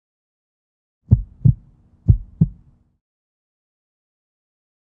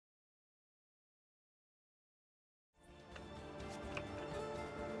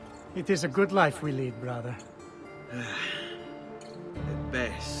It is a good life we lead, brother. At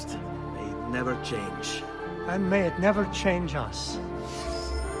best, may it never change. And may it never change us.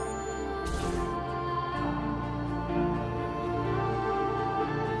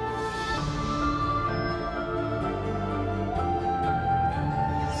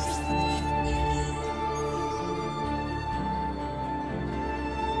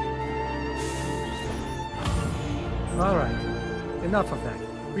 All right. Enough of that.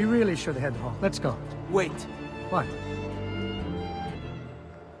 We really should head home. Let's go. Wait. What?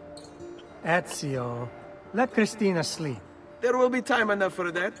 Ezio, let Christina sleep. There will be time enough for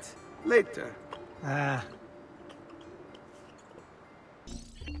that. Later. Ah.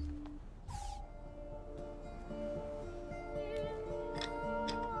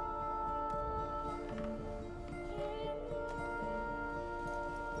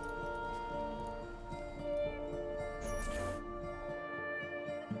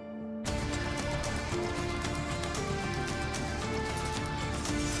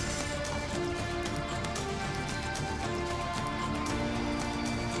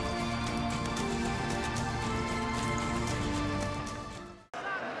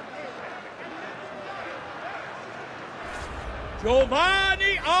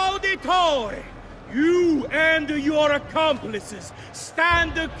 Giovanni Auditore, you and your accomplices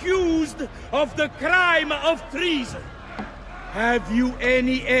stand accused of the crime of treason. Have you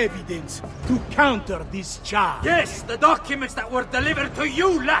any evidence to counter this charge? Yes, the documents that were delivered to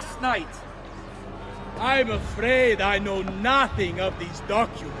you last night. I'm afraid I know nothing of these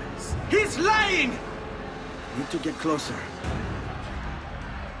documents. He's lying! Need to get closer.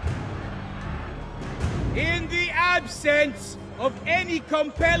 In the absence of any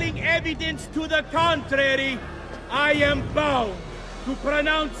compelling evidence to the contrary, I am bound to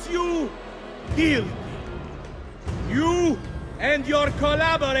pronounce you guilty. You and your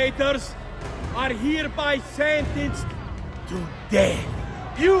collaborators are hereby sentenced to death.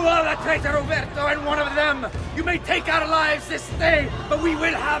 You are the traitor, Roberto, and one of them! You may take our lives this day, but we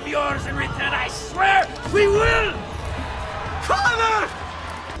will have yours in return, I swear! We will! Father!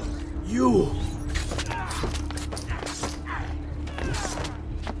 You!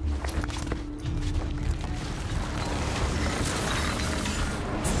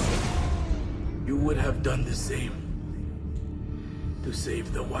 You would have done the same. To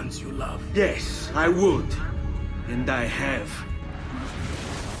save the ones you love. Yes, I would. And I have.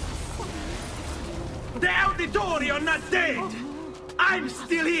 The Auditori are not dead! I'm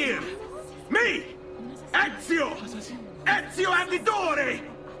still here! Me! Ezio! Ezio Auditore!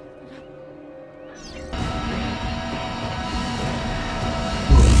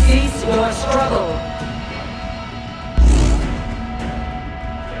 Cease your struggle.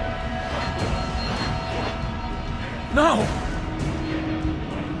 No!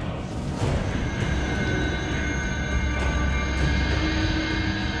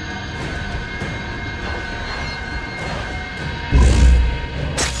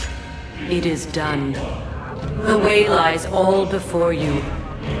 It is done. The way lies all before you.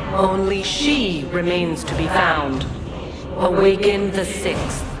 Only she remains to be found. Awaken the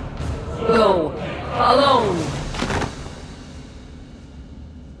sixth. Go, alone!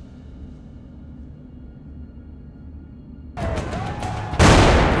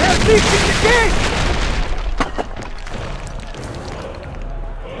 They're reaching the gate!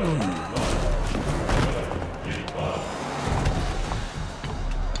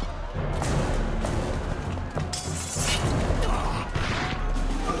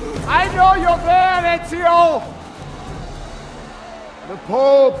 I know you're there, Ezio! The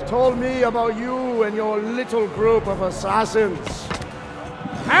Pope told me about you and your little group of assassins.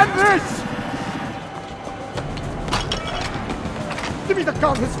 And this! Give me the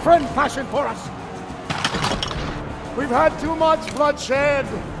gun his friend fashioned for us! We've had too much bloodshed.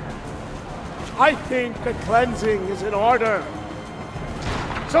 I think a cleansing is in order.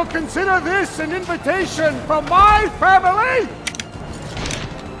 So consider this an invitation from my family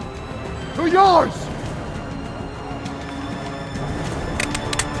to yours!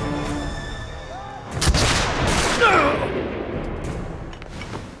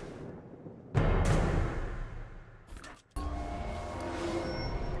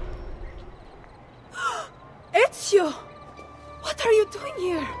 Ezio! What are you doing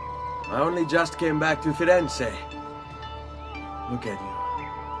here? I only just came back to Firenze. Look at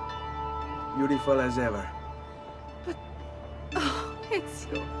you. Beautiful as ever. But... Oh,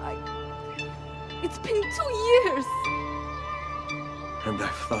 Ezio, It's been 2 years! And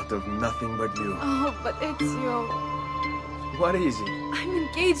I've thought of nothing but you. Oh, but Ezio... What is it? I'm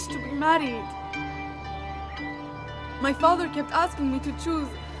engaged to be married. My father kept asking me to choose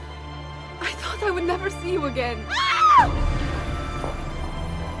I thought I would never see you again. Ah!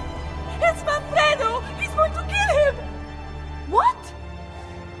 It's Manfredo! He's going to kill him! What?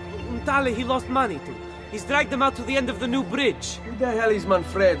 Tale he lost money to. He's dragged them out to the end of the new bridge. Who the hell is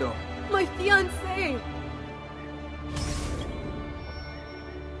Manfredo? My fiancé!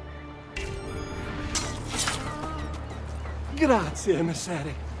 Grazie,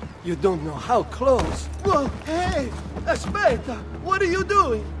 emissary. You don't know how close. Whoa, hey! Aspetta! What are you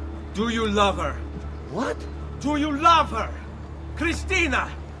doing? Do you love her? What? Do you love her?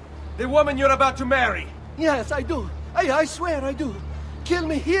 Christina! The woman you're about to marry. Yes, I do. I swear I do. Kill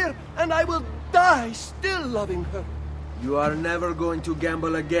me here, and I will die still loving her. You are never going to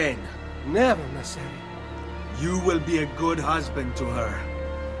gamble again. Never, emissary. You will be a good husband to her.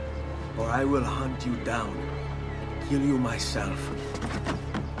 Or I will hunt you down and kill you myself.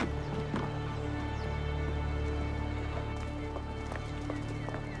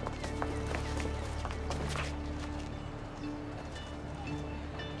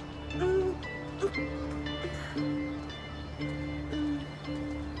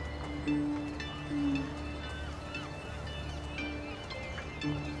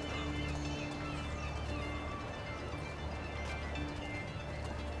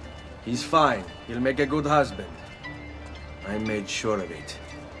 He's fine. He'll make a good husband. I made sure of it.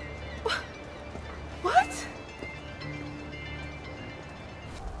 What?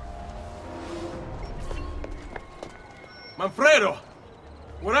 Manfredo!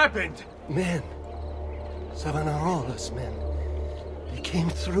 What happened? Men. Savonarola's men. They came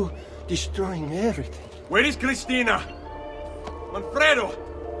through, destroying everything. Where is Christina? Manfredo!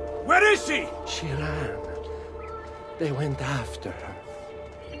 Where is she? She ran. They went after her.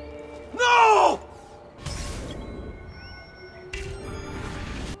 No!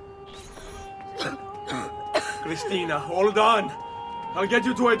 Christina, hold on. I'll get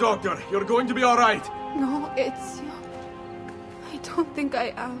you to a doctor. You're going to be all right. No, Ezio. I don't think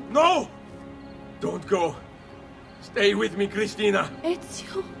I am. No! Don't go. Stay with me, Christina.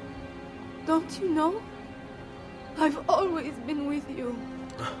 Ezio, don't you know? I've always been with you.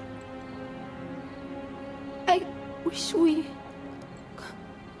 I wish we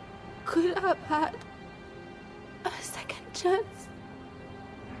could have had a second chance.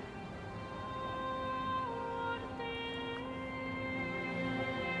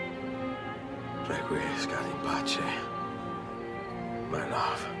 Requiescat in pace, my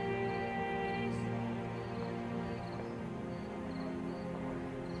love.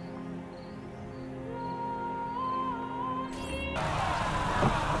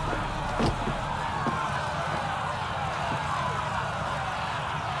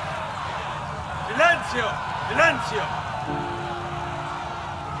 Silenzio! Silenzio!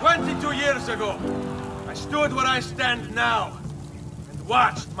 22 years ago, I stood where I stand now and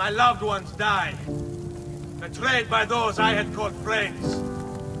watched my loved ones die, betrayed by those I had called friends.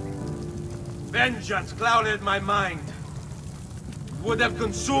 Vengeance clouded my mind. It would have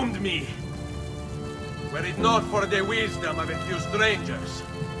consumed me, were it not for the wisdom of a few strangers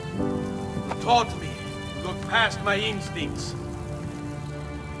who taught me to look past my instincts.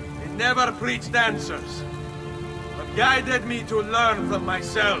 They never preached answers, but guided me to learn from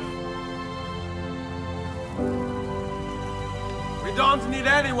myself. We don't need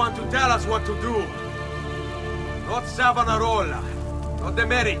anyone to tell us what to do. Not Savonarola, not the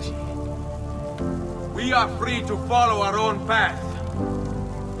Medici. We are free to follow our own path.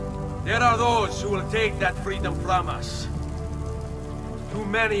 There are those who will take that freedom from us. Too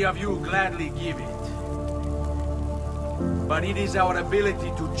many of you gladly give it. But it is our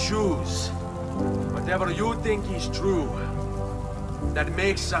ability to choose whatever you think is true that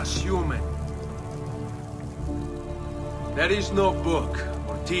makes us human. There is no book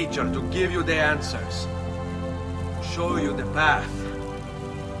or teacher to give you the answers, show you the path.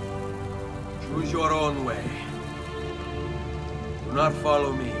 Choose your own way. Do not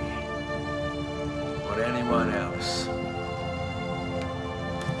follow me or anyone else.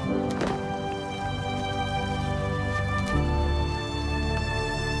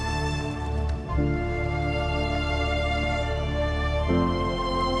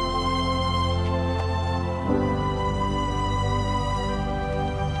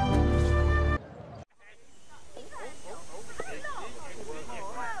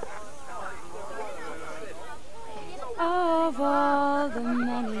 Of all the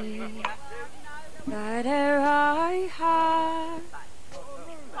money that e'er I had,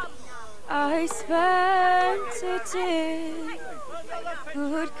 I spent it in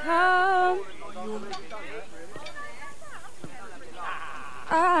good company,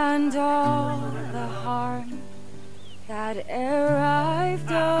 and all the harm that ere I've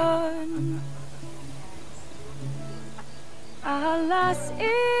done. Alas,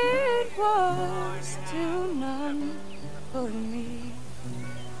 it was to none but me.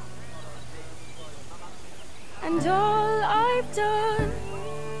 And all I've done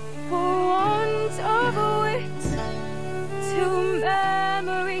for want of wit, to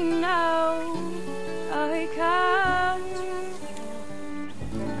memory now I can't.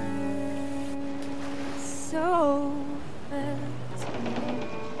 So felt the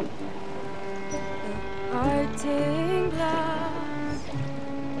parting glass.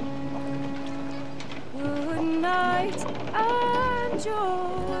 Good night and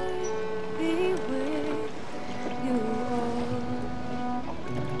joy be with you all.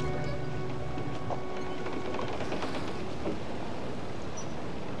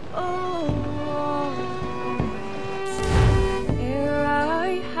 Oh, ere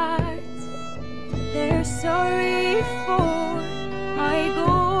I had their sorry for my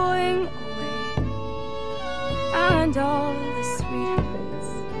going away, and all the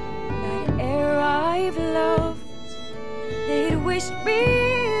sweethearts that ere I've loved, they'd wished me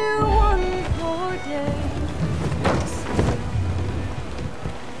one more day.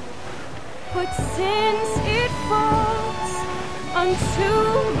 But since it falls unto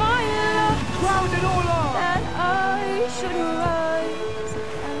my luck that I should rise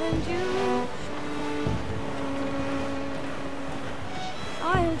and you,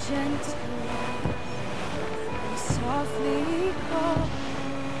 I'll gently and softly call.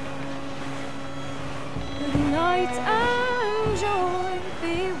 Good night and joy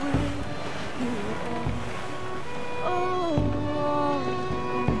be with you all. Oh,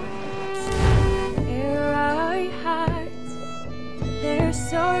 ere I had their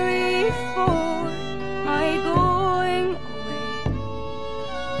sorry for my going away,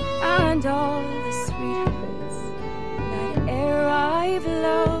 and all the sweethearts that ere I've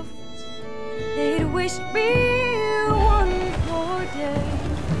loved, they'd wished me one more day.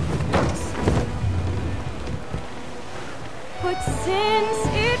 But since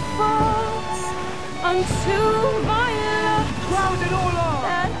it falls unto my luck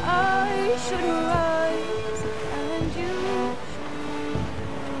that I should rise and you,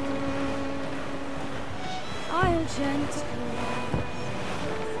 I'll gently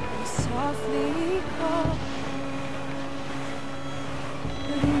and softly call.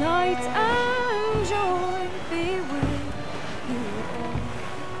 Good night and joy be with you all.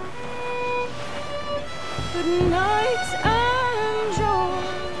 Good night.